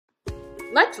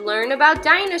Let's learn about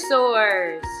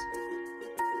dinosaurs.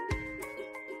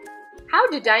 How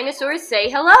do dinosaurs say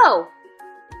hello?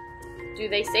 Do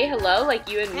they say hello like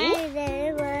you and me?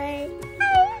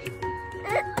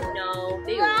 No,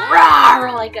 they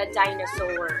roar like a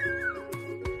dinosaur.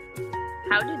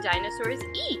 How do dinosaurs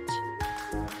eat?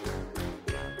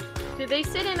 Do they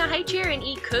sit in a high chair and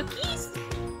eat cookies?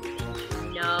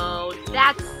 No,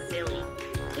 that's silly.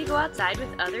 They go outside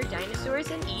with other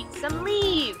dinosaurs and eat some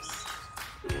leaves.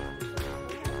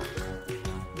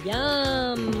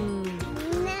 Yum!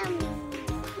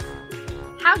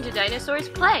 How do dinosaurs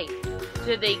play?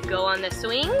 Do they go on the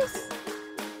swings?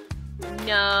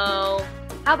 No.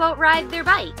 How about ride their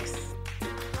bikes?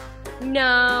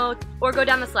 No. Or go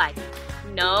down the slide?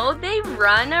 No, they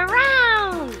run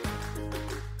around.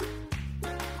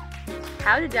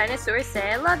 How do dinosaurs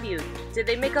say I love you? Do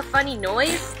they make a funny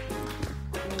noise?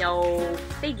 No.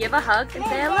 They give a hug and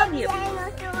say I love you.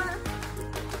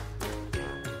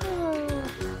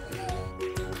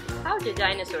 How do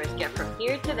dinosaurs get from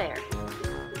here to there?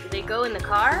 Do they go in the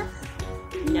car?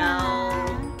 No.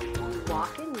 They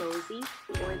walk and mosey,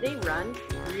 or they run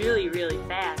really, really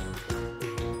fast.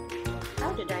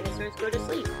 How do dinosaurs go to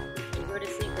sleep? They go to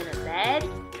sleep in a bed?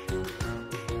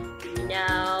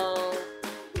 No.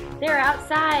 They're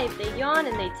outside, they yawn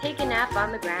and they take a nap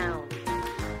on the ground.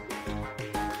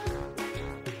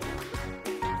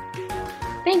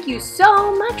 Thank you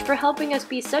so much for helping us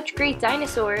be such great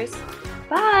dinosaurs.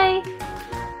 Bye!